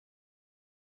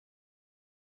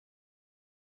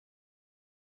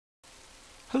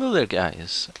Hello there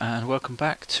guys, and welcome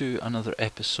back to another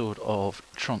episode of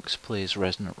Trunks Plays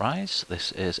Resonant Rise.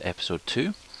 This is episode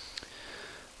 2.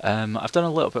 I've done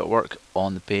a little bit of work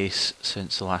on the base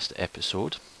since the last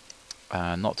episode.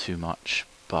 Not too much,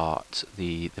 but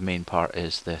the main part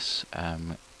is this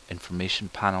information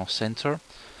panel center.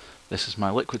 This is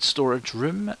my liquid storage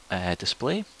room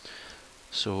display.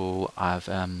 So I've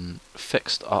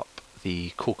fixed up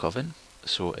the coke oven,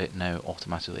 so it now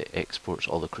automatically exports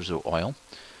all the creosote oil.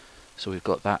 So we've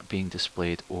got that being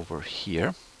displayed over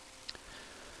here.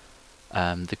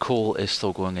 The coal is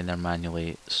still going in there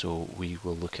manually, so we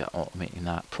will look at automating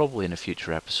that probably in a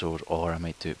future episode, or I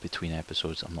might do it between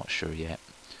episodes, I'm not sure yet.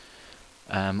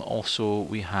 Also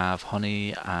we have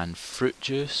honey and fruit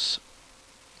juice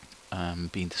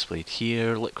being displayed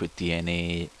here, liquid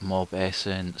DNA, mob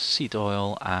essence, seed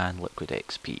oil and liquid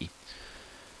XP.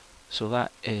 So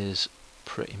that is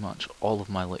pretty much all of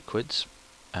my liquids.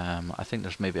 I think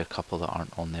there's maybe a couple that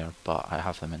aren't on there, but I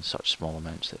have them in such small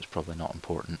amounts that it's probably not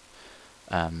important.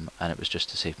 And it was just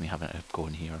to save me having to go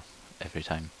in here every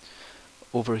time.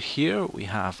 Over here we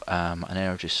have an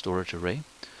energy storage array.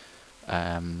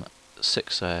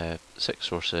 Six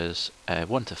sources.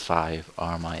 1 to 5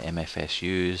 are my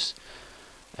MFSUs.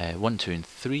 1, 2 and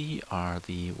 3 are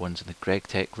the ones in the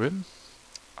GregTech room.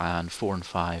 And 4 and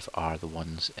 5 are the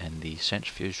ones in the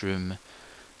centrifuge room.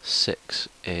 6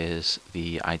 is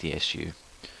the IDSU.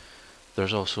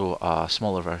 There's also a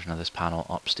smaller version of this panel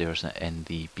upstairs in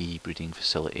the bee breeding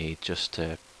facility, just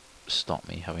to stop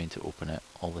me having to open it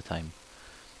all the time,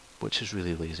 which is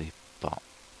really lazy, but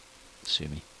sue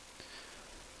me.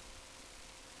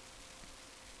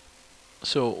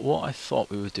 So what I thought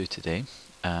we would do today,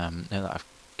 now that I've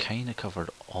kind of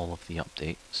covered all of the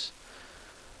updates,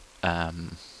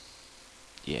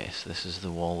 yes, this is the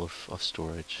wall of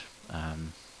storage.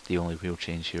 The only real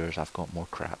change here is I've got more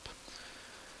crap.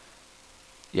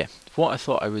 Yeah, what I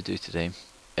thought I would do today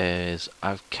is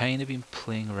I've kind of been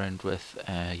playing around with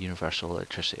universal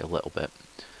electricity a little bit.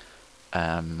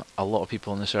 A lot of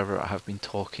people on the server have been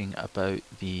talking about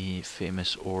the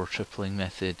famous ore tripling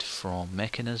method from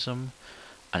Mekanism,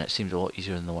 and it seemed a lot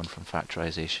easier than the one from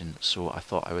Factorization, so I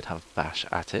thought I would have a bash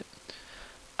at it.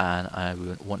 And I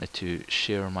wanted to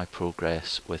share my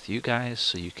progress with you guys,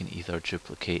 so you can either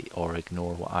duplicate or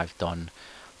ignore what I've done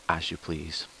as you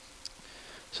please.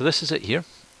 So this is it here.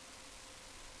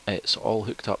 It's all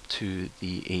hooked up to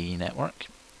the AE network.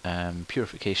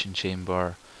 Purification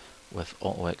chamber with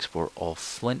auto export of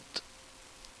flint.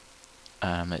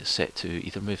 It's set to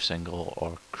either move single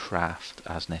or craft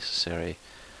as necessary.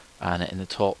 And in the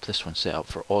top, this one's set up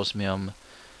for osmium.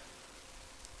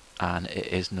 And it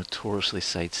is notoriously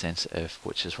side sensitive,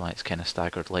 which is why it's kind of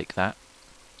staggered like that.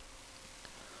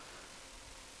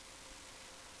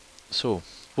 So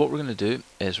what we're going to do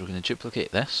is we're going to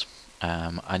duplicate this.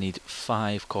 I need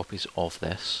 5 copies of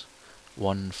this,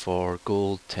 1 for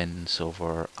gold, tin,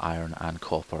 silver, iron and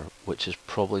copper, which is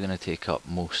probably going to take up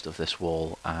most of this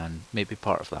wall and maybe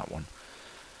part of that one.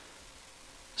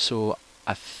 So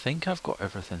I think I've got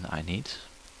everything that I need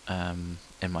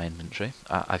in my inventory.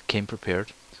 I came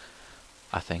prepared,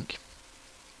 I think.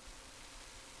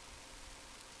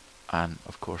 And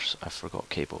of course I forgot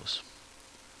cables.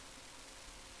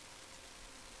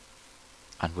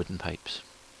 And wooden pipes.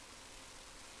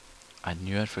 I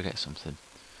knew I'd forget something.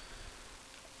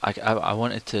 I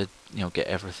wanted to, get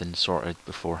everything sorted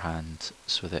beforehand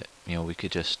so that, we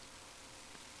could just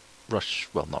rush,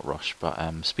 well not rush, but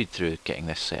speed through getting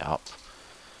this set up.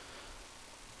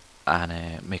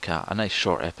 And make a nice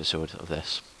short episode of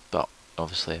this. But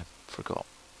obviously I forgot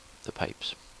the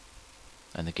pipes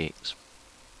and the gates.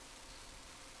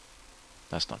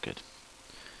 That's not good.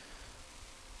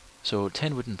 So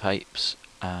 10 wooden pipes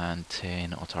and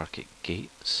 10 autarkic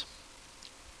gates.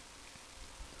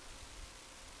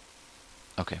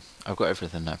 Okay, I've got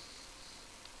everything now.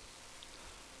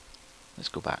 Let's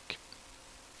go back.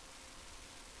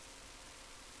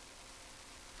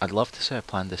 I'd love to say I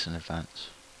planned this in advance,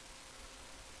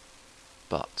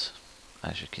 but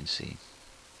as you can see,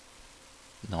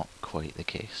 not quite the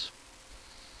case.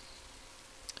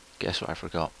 Guess what I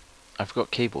forgot? I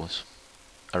forgot cables.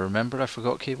 I remembered I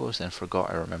forgot cables, then forgot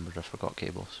I remembered I forgot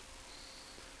cables.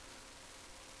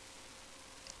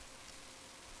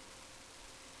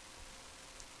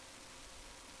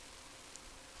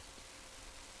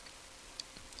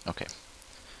 Okay,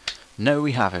 now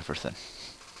we have everything.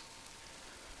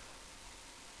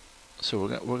 So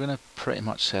we're gonna pretty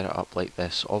much set it up like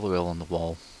this, all the way along the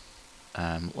wall.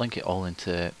 Link it all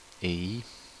into AE,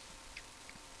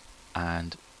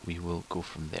 and we will go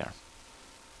from there.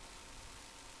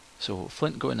 So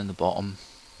flint going in the bottom,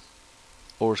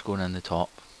 ores going in the top.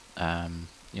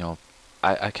 You know,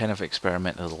 I kind of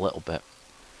experimented a little bit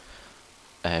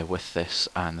with this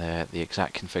and the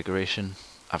exact configuration.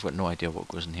 I've got no idea what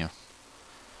goes in here.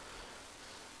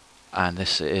 And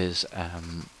this is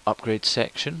upgrade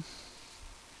section.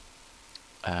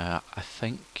 I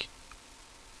think,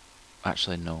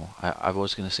 actually no, I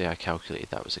was going to say I calculated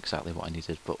that was exactly what I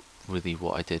needed, but really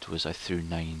what I did was I threw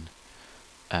 9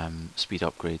 speed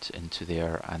upgrades into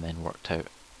there and then worked out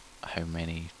how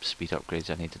many speed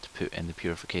upgrades I needed to put in the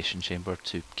purification chamber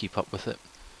to keep up with it.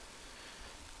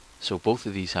 So both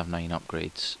of these have 9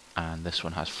 upgrades and this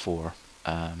one has 4.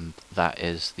 That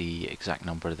is the exact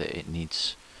number that it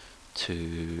needs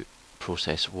to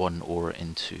process 1 ore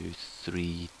into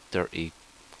 3 dirty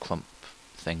clump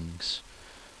things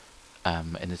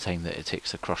in the time that it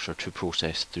takes the crusher to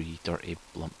process 3 dirty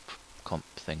clump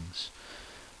things.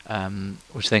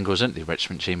 Which then goes into the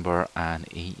enrichment chamber and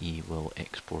AE will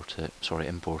import it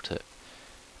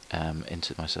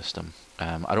into my system.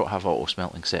 I don't have auto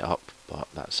smelting set up, but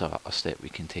that's a step we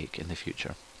can take in the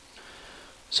future.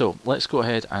 So let's go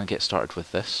ahead and get started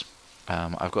with this.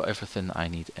 I've got everything I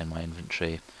need in my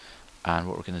inventory, and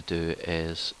what we're going to do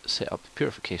is set up the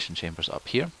purification chambers up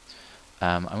here.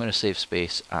 I'm going to save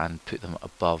space and put them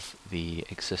above the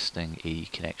existing AE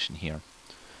connection here.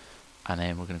 And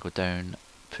then we're going to go down,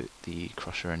 put the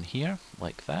crusher in here,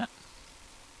 like that.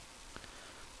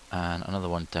 And another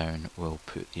one down, we'll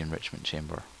put the enrichment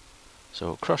chamber.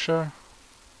 So crusher,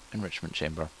 enrichment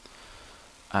chamber.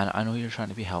 And I know you're trying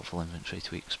to be helpful, inventory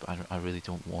tweaks, but I really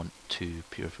don't want 2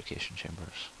 purification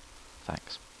chambers.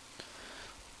 Thanks.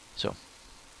 So,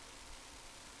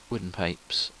 wooden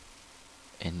pipes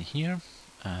in here.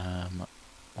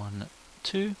 1,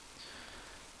 2.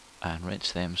 And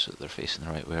wrench them so that they're facing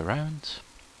the right way around.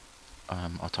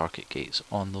 I'll target gates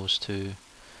on those 2.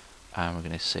 And we're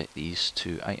going to set these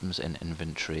 2 items in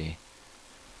inventory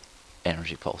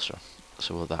energy pulsar.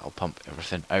 So that'll pump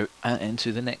everything out and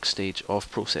into the next stage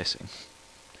of processing.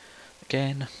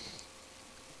 Again,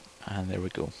 and there we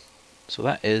go. So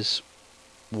that is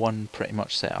one pretty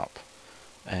much set up.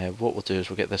 What we'll do is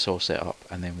we'll get this all set up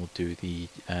and then we'll do the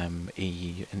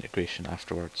AE integration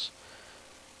afterwards.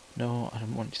 No, I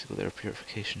don't want you to go there,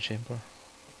 purification chamber.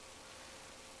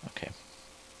 Okay.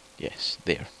 Yes,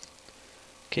 there.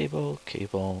 Cable,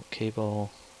 cable, cable,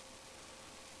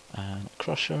 and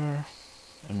crusher,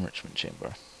 enrichment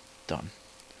chamber. Done.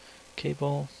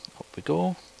 Cable, up we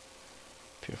go.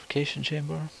 Purification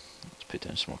chamber. Let's put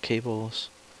down some more cables.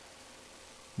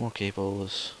 More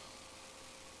cables.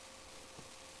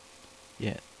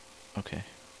 Yeah, okay.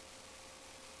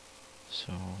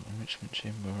 So, enrichment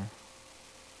chamber.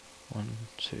 1,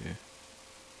 2,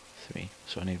 3.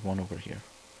 So I need 1 over here.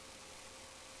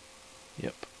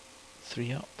 Yep.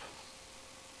 3 up.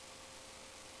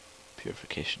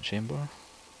 Purification chamber.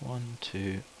 1,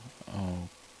 2. Oh,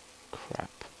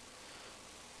 crap.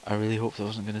 I really hoped I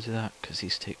wasn't going to do that, because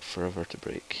these take forever to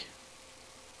break.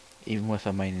 Even with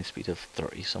a mining speed of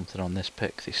 30 something on this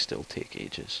pick, they still take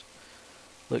ages.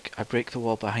 Look, I break the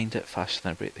wall behind it faster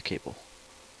than I break the cable.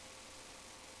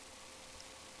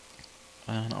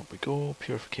 And up we go,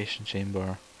 purification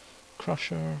chamber,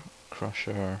 crusher,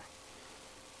 crusher,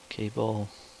 cable,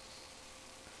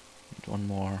 need 1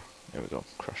 more, there we go,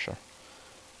 crusher.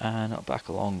 And up back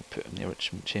along, putting the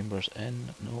enrichment chambers in,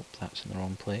 nope, that's in the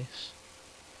wrong place.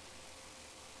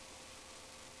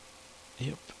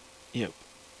 Yep, yep,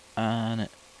 and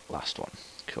last one,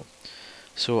 cool.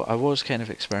 So I was kind of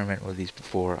experimenting with these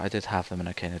before. I did have them in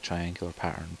a kind of triangular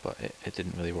pattern, but it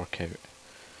didn't really work out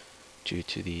due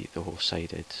to the whole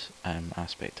sided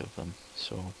aspect of them.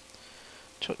 So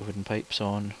chuck the wooden pipes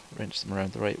on, wrench them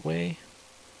around the right way.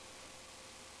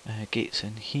 Gates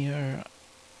in here.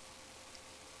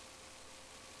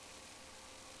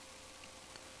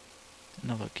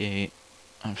 Another gate.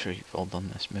 I'm sure you've all done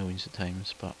this millions of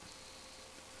times, but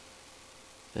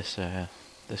this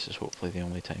is hopefully the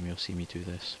only time you'll see me do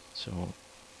this. So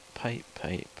pipe,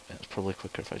 pipe. It's probably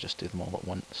quicker if I just do them all at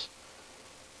once.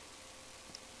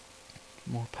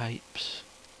 More pipes,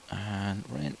 and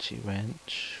wrenchy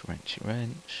wrench, wrenchy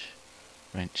wrench,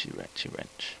 wrenchy wrenchy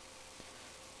wrench.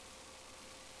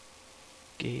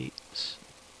 Gates.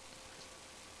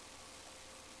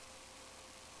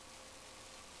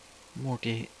 More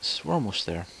gates. We're almost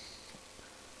there.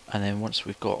 And then once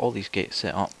we've got all these gates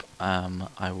set up,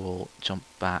 I will jump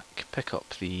back, pick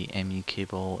up the ME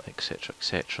cable, etc,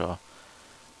 etc,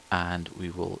 and we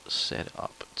will set it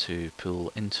up to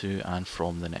pull into and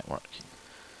from the network.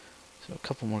 So a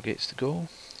couple more gates to go.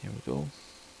 Here we go.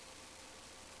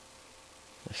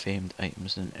 The famed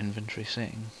items in inventory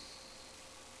setting.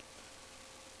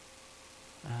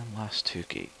 And last two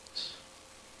gates.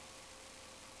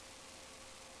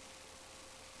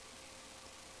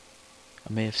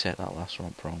 I may have set that last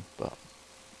romp wrong, but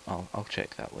I'll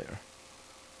check that later.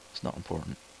 It's not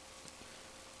important.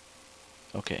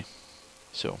 Okay,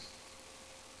 so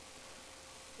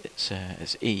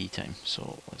it's AE time.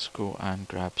 So let's go and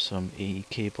grab some AE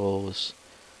cables.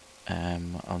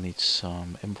 I'll need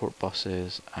some import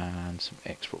buses and some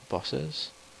export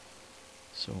buses.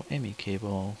 So ME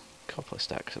cable, a couple of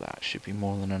stacks of that should be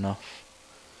more than enough.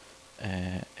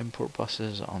 Import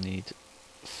buses, I'll need,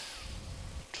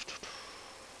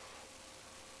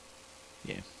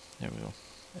 yeah, there we go.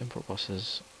 Import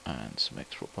buses and some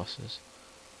export buses.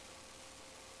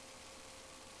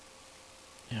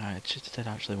 Yeah, I just did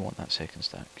actually want that second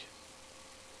stack.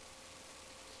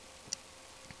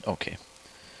 Okay.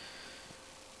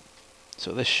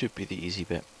 So this should be the easy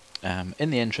bit. In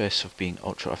the interest of being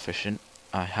ultra efficient,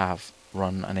 I have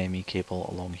run an ME cable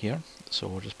along here. So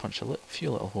we'll just punch a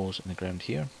few little holes in the ground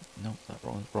here. Nope, that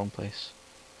wrong place.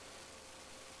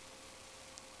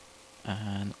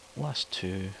 And last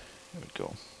two, there we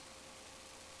go.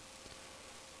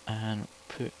 And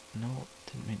put, no,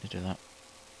 didn't mean to do that.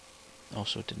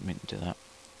 Also didn't mean to do that.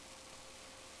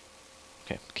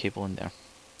 Okay, cable in there.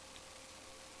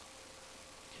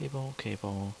 Cable,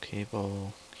 cable,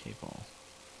 cable, cable.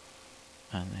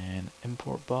 And then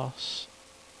import bus.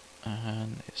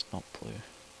 And it's not blue.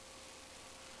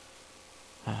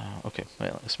 Okay,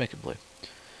 well, let's make it blue.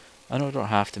 I know I don't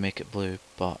have to make it blue,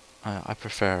 but I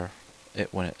prefer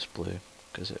it when it's blue,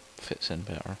 because it fits in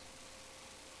better.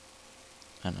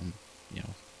 And I'm,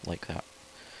 like that.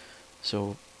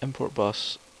 So, import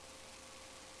bus,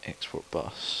 export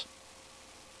bus,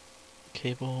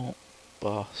 cable,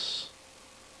 bus,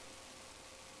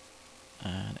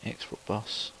 and export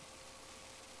bus.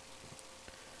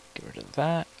 Get rid of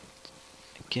that.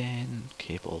 Again,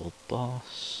 cable,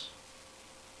 bus.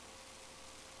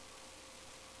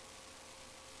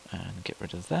 And get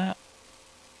rid of that.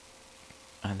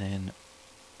 And then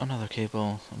another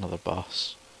cable, another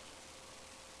bus.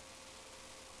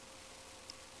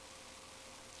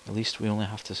 At least we only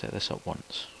have to set this up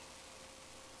once.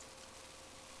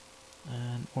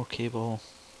 And more cable,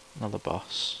 another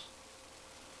bus.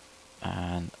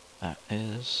 And that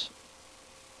is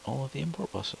all of the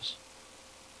import buses.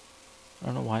 I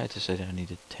don't know why I decided I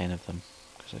needed 10 of them,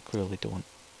 because I clearly don't.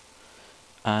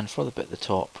 And for the bit at the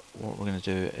top, what we're going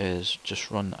to do is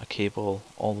just run a cable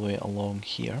all the way along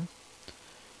here.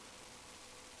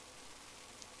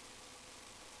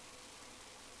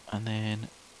 And then,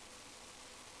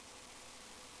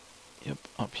 yep,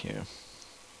 up here.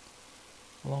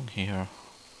 Along here.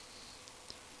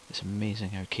 It's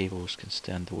amazing how cables can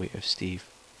stand the weight of Steve.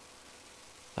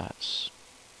 That's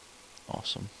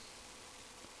awesome.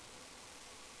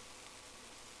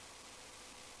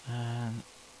 And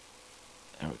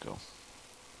there we go.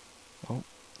 Oh,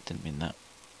 didn't mean that.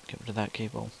 Get rid of that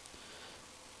cable.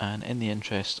 And in the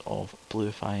interest of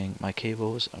bluifying my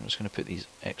cables, I'm just going to put these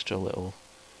extra little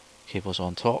cables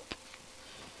on top.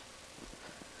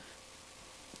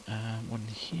 One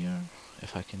here,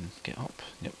 if I can get up.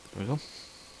 Yep, there we go.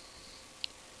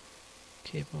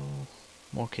 Cable,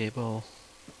 more cable.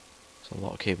 There's a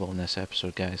lot of cable in this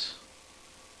episode, guys.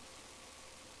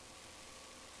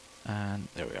 And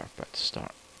there we are, back to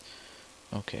start.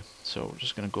 Okay, so we're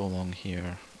just going to go along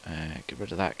here, get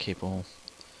rid of that cable,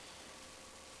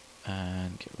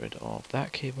 and get rid of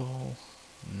that cable,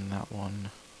 and that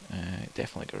one,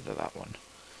 definitely get rid of that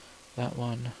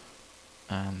one,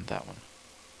 and that one.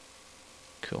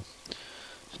 Cool.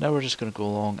 So now we're just going to go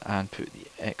along and put the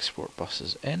export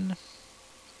buses in,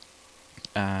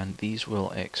 and these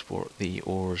will export the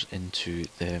ores into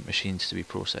the machines to be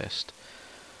processed.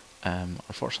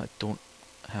 Unfortunately I don't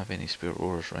have any spare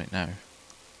ores right now.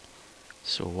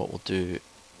 So what we'll do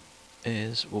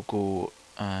is we'll go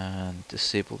and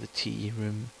disable the TE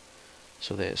room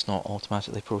so that it's not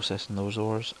automatically processing those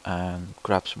ores, and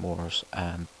grab some ores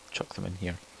and chuck them in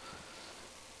here.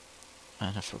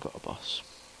 And I forgot a bus.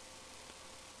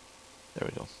 There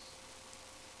we go.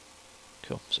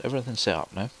 Cool, so everything's set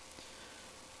up now.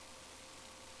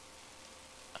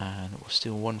 And we'll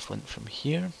steal one flint from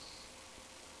here.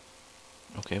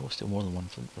 Okay, we'll steal more than one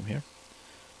flint from here.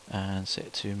 And set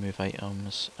it to move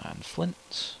items and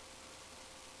flint.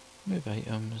 Move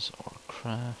items or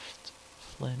craft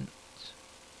flint.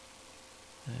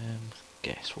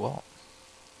 Guess what?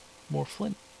 More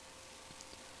flint.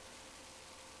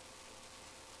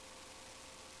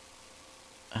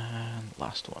 And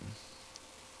last one.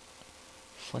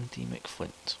 Flinty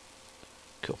McFlint.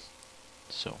 Cool.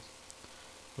 So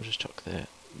we'll just chuck that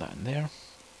in there.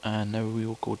 And now we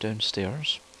will go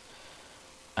downstairs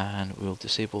and we'll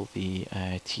disable the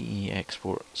TE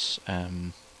exports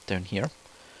down here.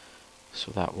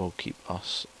 So that will keep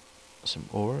us some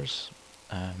ores.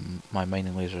 My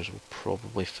mining lasers will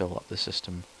probably fill up the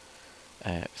system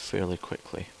fairly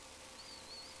quickly.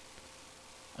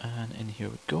 And in here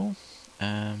we go.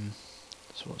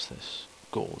 So what's this?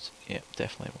 Gold. Yep,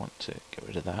 definitely want to get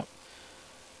rid of that.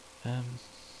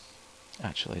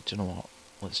 Actually, do you know what?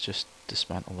 Let's just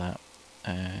dismantle that.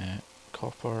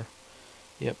 Copper.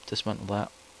 Yep, dismantle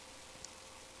that.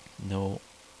 No,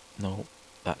 no,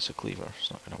 that's a cleaver.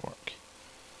 It's not going to work.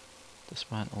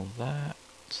 Dismantle that.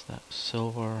 That's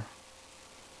silver.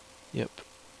 Yep.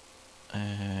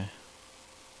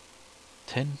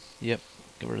 Tin. Yep,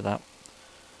 get rid of that.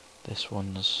 This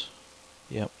one's,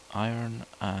 yep, iron,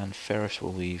 and ferrous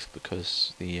will leave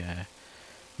because the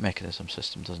mechanism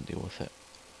system doesn't deal with it.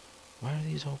 Why are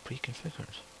these all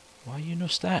pre-configured? Why are you no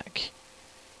stack?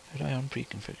 How do I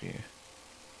unpre-configure you?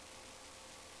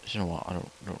 You know what, I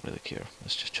don't really care.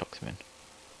 Let's just chuck them in.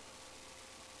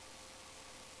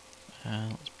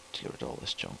 And let's get rid of all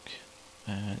this junk.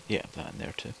 Yeah, that in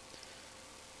there too.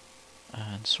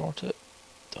 And sort it.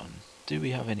 Done. Do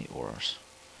we have any ores?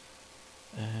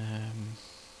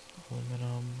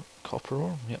 Aluminum, copper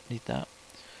ore, yep, need that.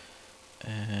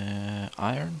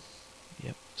 Iron,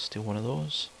 yep, still one of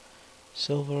those.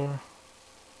 Silver,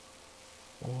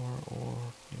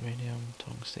 ore, uranium,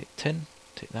 tungsten, tin,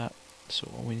 take that. So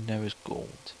all we need now is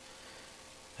gold.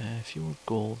 If you were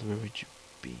gold, where would you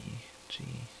be? G,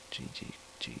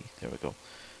 there we go.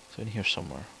 So in here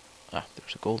somewhere. Ah,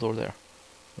 there's a gold ore there.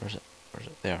 Where is it? Where is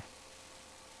it? There.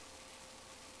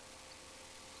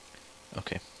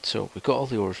 Okay, so we've got all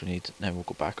the ores we need. Now we'll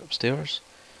go back upstairs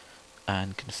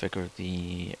and configure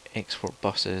the export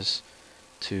buses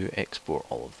to export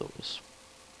all of those.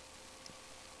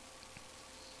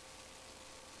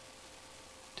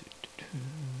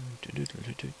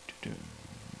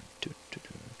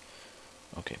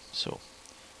 Okay, so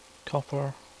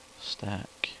copper,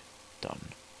 stack,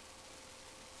 done.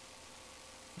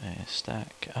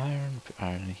 Stack iron, put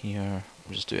iron in here.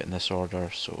 We'll just do it in this order.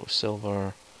 So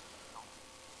silver,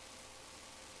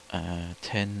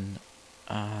 tin,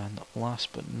 and last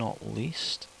but not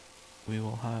least, we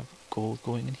will have gold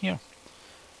going in here.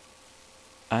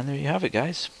 And there you have it,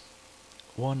 guys.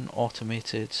 One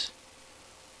automated.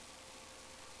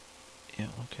 Yeah,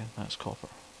 okay, that's copper.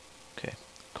 Okay,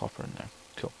 copper in there.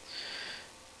 Cool.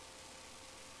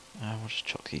 We'll just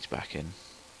chuck these back in.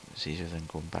 It's easier than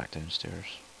going back downstairs.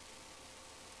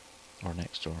 Or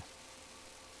next door.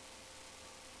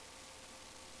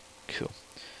 Cool.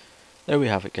 There we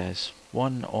have it, guys.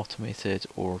 One automated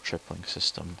ore tripling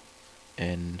system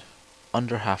in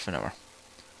under half an hour.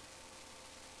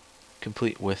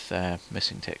 Complete with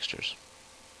missing textures.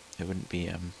 It wouldn't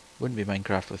be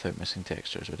Minecraft without missing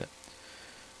textures, would it?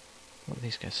 What are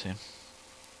these guys saying?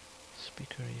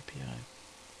 Speaker API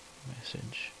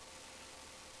message.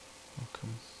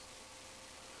 Welcome.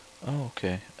 Oh,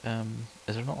 okay.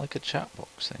 Is there not like a chat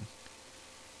box thing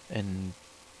in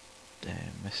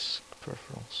Miss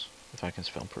Peripherals? If I can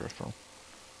spell peripheral.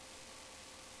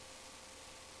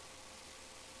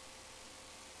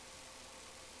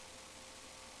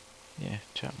 Yeah,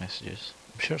 chat messages.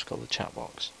 I'm sure it's called the chat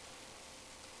box.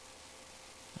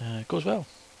 It goes well.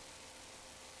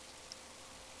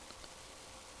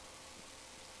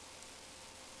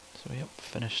 So yep,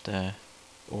 finished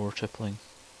ore tripling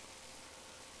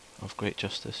of great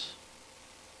justice.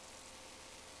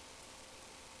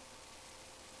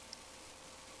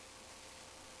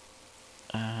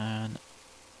 And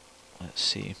let's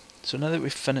see. So now that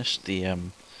we've finished the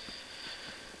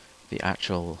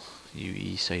actual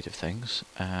UE side of things,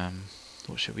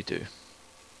 what should we do?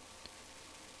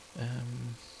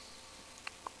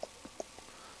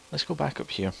 Let's go back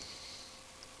up here.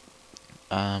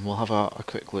 We'll have a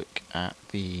quick look at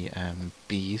the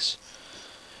bees.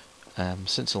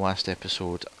 Since the last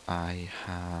episode, I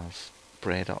have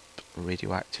bred up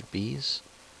radioactive bees.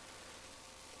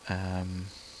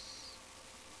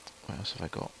 What else have I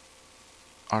got?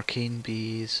 Arcane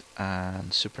bees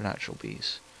and supernatural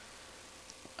bees.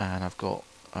 And I've got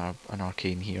an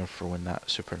arcane here for when that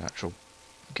supernatural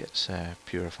gets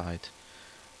purified,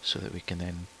 so that we can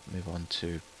then move on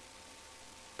to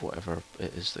whatever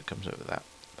it is that comes out of that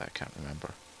I can't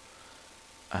remember.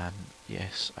 And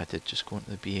yes, I did just go into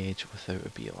the bee age without a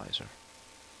beealizer.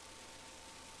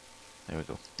 There we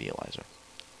go, beealizer.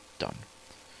 Done.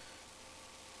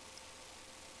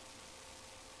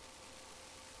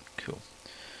 Cool.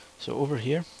 So over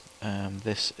here,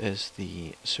 this is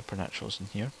the supernaturals in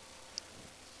here.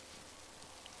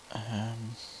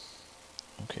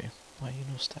 Okay, why you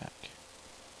no stack?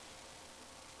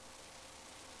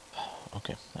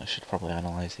 Okay, I should probably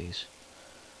analyze these.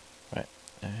 Right,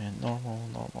 normal,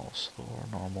 normal, slower,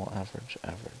 normal, average,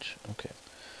 average. Okay,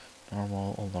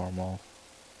 normal, normal,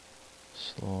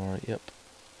 slower, yep.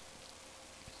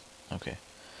 Okay,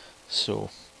 so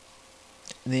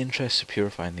in the interest of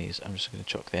purifying these, I'm just going to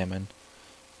chuck them in.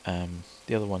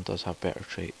 The other one does have better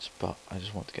traits, but I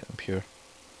just want to get them pure.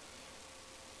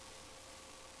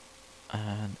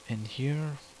 And in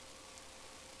here,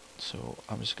 so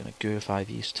I'm just going to gooify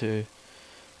these two.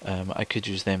 I could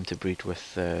use them to breed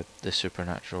with the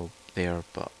supernatural there,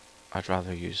 but I'd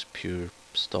rather use pure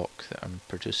stock that I'm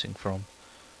producing from.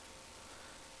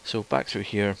 So back through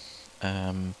here,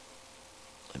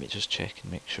 let me just check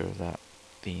and make sure that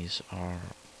these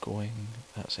are going.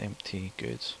 That's empty,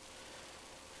 good.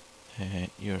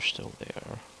 You're still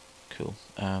there, cool.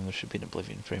 There should be an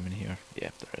Oblivion frame in here.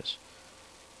 Yeah, there is.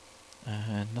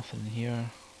 Nothing in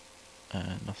here,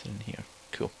 nothing in here,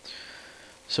 cool.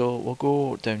 So we'll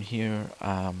go down here,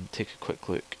 take a quick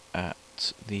look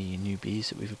at the new bees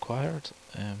that we've acquired.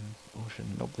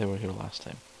 Nope, they were here last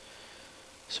time.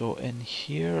 So in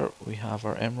here we have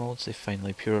our emeralds, they've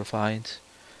finally purified.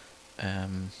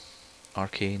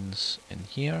 Arcanes in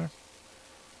here.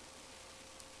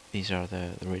 These are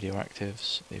the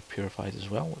radioactives, they've purified as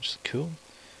well, which is cool.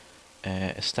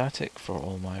 Ecstatic for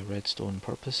all my redstone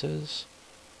purposes.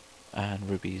 And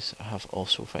rubies have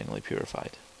also finally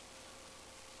purified.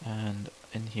 And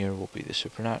in here will be the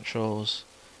supernaturals,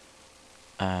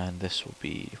 and this will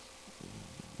be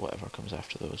whatever comes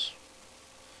after those.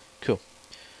 Cool.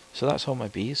 So that's all my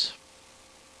bees.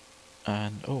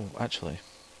 And oh, actually,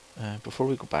 before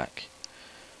we go back,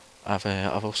 I've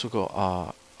also got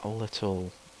a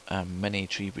little mini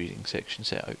tree breeding section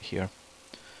set out here.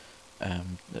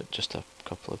 Just a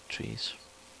couple of trees,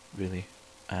 really.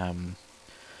 Now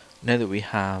that we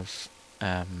have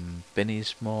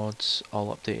Binny's mods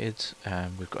all updated,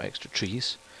 we've got extra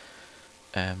trees.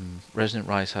 Resonant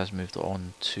Rise has moved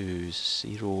on to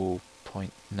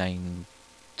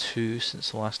 0.92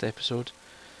 since the last episode.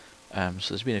 So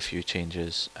there's been a few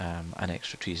changes, and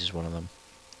extra trees is one of them.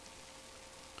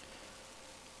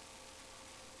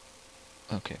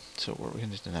 Okay, so what are we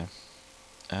going to do now?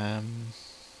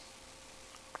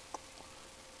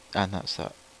 And that's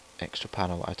that extra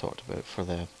panel I talked about for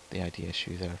the ID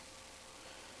issue there.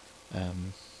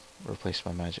 Replaced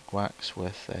my magic wax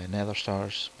with nether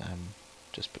stars,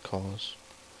 just because.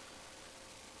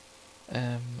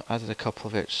 Added a couple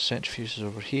of extra centrifuges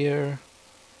over here,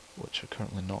 which are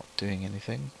currently not doing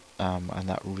anything, and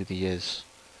that really is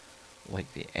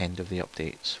like the end of the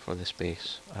updates for this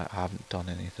base. I haven't done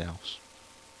anything else,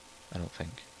 I don't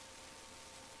think.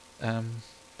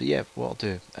 But yeah, what I'll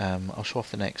do, I'll show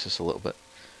off the Nexus a little bit.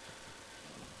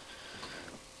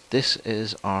 This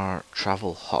is our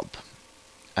travel hub.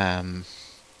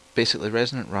 Basically,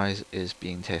 Resonant Rise is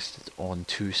being tested on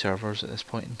 2 servers at this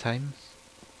point in time,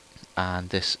 and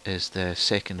this is the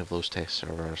second of those test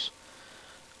servers.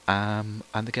 And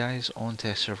the guys on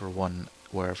test server 1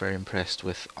 were very impressed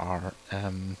with our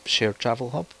shared travel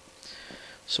hub,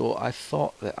 so I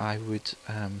thought that I would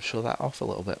show that off a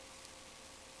little bit,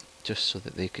 just so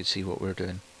that they could see what we're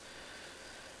doing.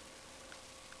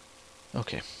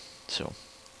 Okay, so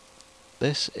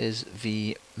this is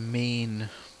the main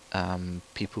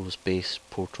people's base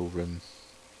portal room.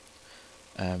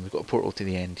 We've got a portal to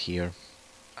the end here,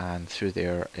 and through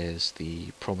there is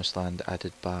the promised land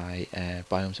added by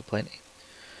Biomes of Plenty.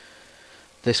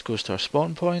 This goes to our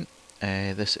spawn point.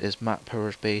 This is Matt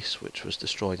Power's base, which was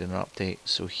destroyed in an update,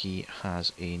 so he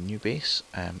has a new base,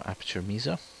 Aperture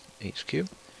Mesa HQ,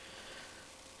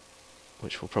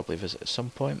 which we'll probably visit at some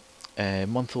point.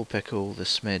 Month-Old Pickle, the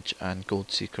Smidge and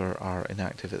Goldseeker are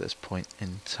inactive at this point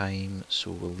in time,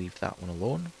 so we'll leave that one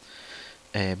alone.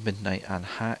 Midnight and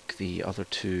Hack, the other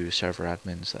 2 server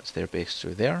admins, that's their base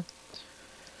through there.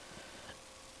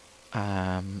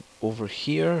 Over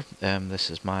here, this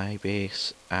is my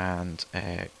base, and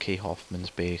K Hoffman's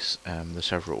base, the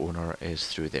server owner, is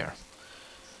through there.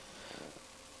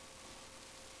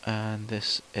 And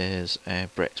this is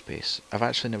Brett's base. I've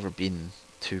actually never been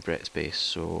to Brett's base,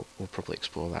 so we'll probably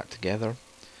explore that together.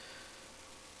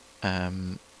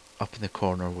 Up in the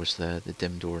corner was the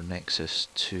dim door nexus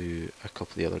to a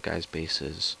couple of the other guys'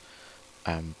 bases,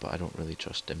 but I don't really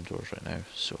trust dim doors right now,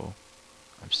 so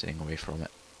I'm staying away from it.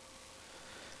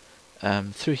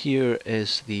 Through here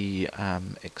is the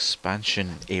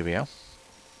expansion area.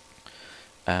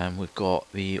 We've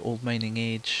got the old mining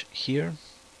age here,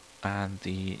 and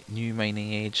the new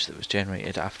mining age that was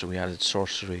generated after we added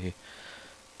sorcery,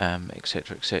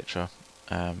 etc, etc.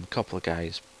 A couple of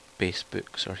guys base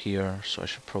books are here, so I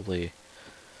should probably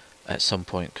at some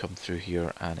point come through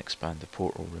here and expand the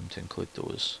portal room to include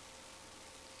those.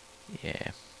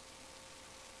 Yeah.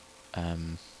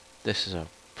 This is a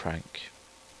prank,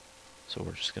 so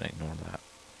we're just going to ignore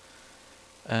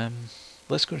that.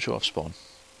 Let's go and show off spawn.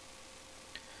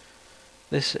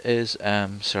 This is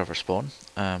server spawn.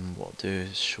 What I'll do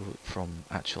is show it from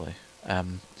actually.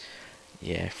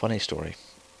 Yeah, funny story.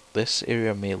 This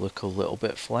area may look a little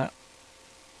bit flat,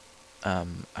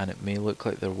 and it may look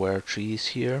like there were trees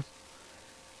here,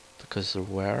 because there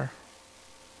were.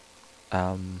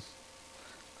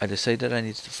 I decided I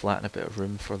needed to flatten a bit of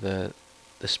room for the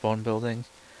spawn building,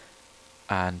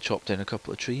 and chopped down a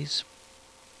couple of trees,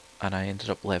 and I ended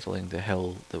up levelling the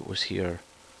hill that was here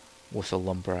with a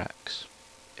lumber axe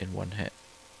in one hit.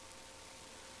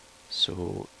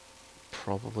 So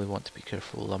probably want to be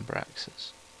careful with lumber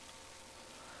axes.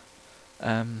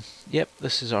 Yep,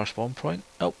 this is our spawn point.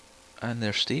 Oh, and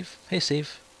there's Steve. Hey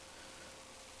Steve.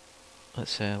 Let's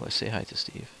say hi to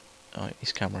Steve. Oh,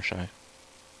 he's camera shy.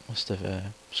 Must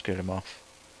have scared him off.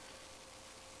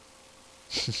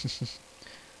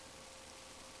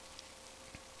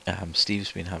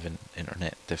 Steve's been having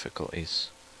internet difficulties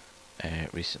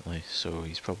recently, so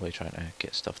he's probably trying to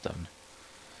get stuff done.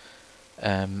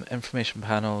 Information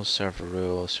panels, server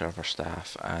rules, server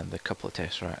staff, and a couple of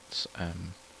tesseracts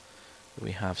that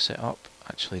we have set up.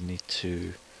 Actually need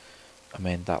to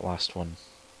amend that last one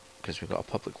because we've got a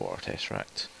public water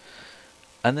tesseract.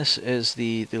 And this is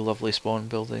the lovely spawn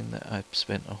building that I've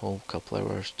spent a whole couple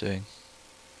hours doing.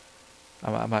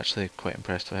 I'm actually quite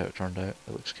impressed with how it turned out.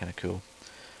 It looks kind of cool.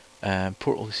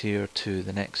 Portals here to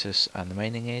the Nexus and the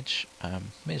Mining Age.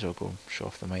 May as well go show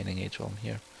off the Mining Age while I'm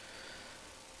here.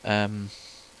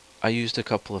 I used a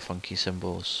couple of funky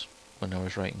symbols when I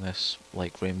was writing this,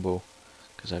 like rainbow,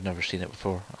 because I've never seen it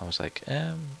before. I was like,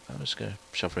 I'm just going to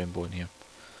shove rainbow in here,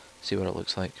 see what it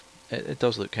looks like. It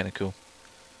does look kind of cool.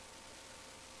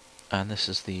 And this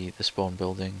is the spawn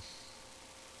building,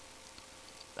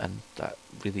 and that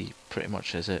really pretty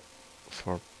much is it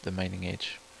for the Mining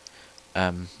Age.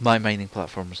 My mining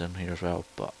platform is in here as well,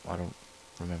 but I don't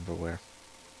remember where.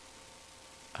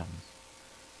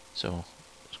 So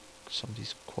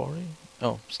somebody's quarry?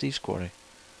 Oh, Steve's quarry.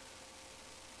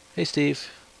 Hey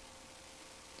Steve.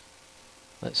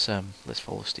 Let's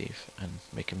follow Steve and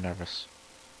make him nervous.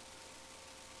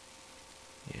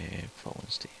 Yeah, following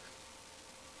Steve.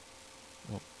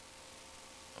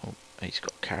 Oh, he's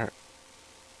got a carrot.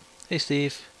 Hey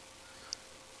Steve.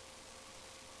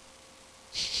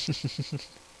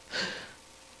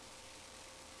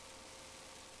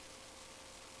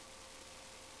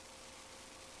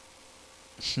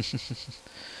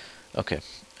 Okay.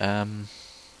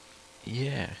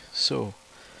 Yeah, so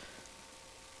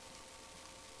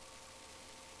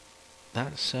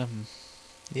that's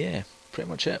yeah, pretty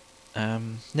much it.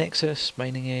 Nexus,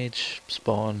 Mining Age,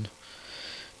 spawn,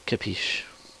 capiche.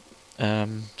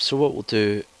 So what we'll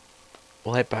do,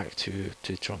 we'll head back to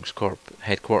TrunksCorp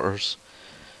headquarters.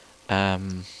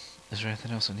 Is there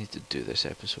anything else I need to do this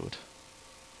episode?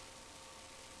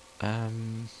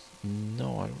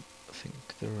 No, I don't think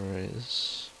there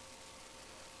is.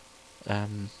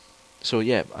 So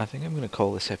yeah, I think I'm going to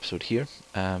call this episode here.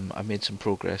 I made some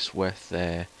progress with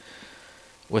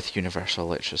universal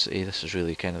electricity. This is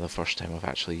really kind of the first time I've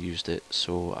actually used it,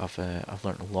 so I've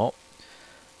learned a lot,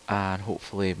 and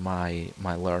hopefully my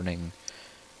learning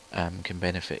can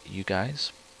benefit you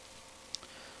guys.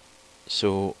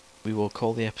 So we will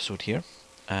call the episode here.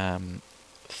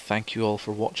 Thank you all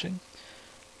for watching,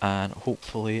 and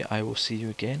hopefully I will see you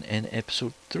again in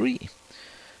episode 3.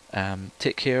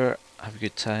 Take care, have a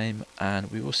good time,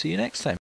 and we will see you next time.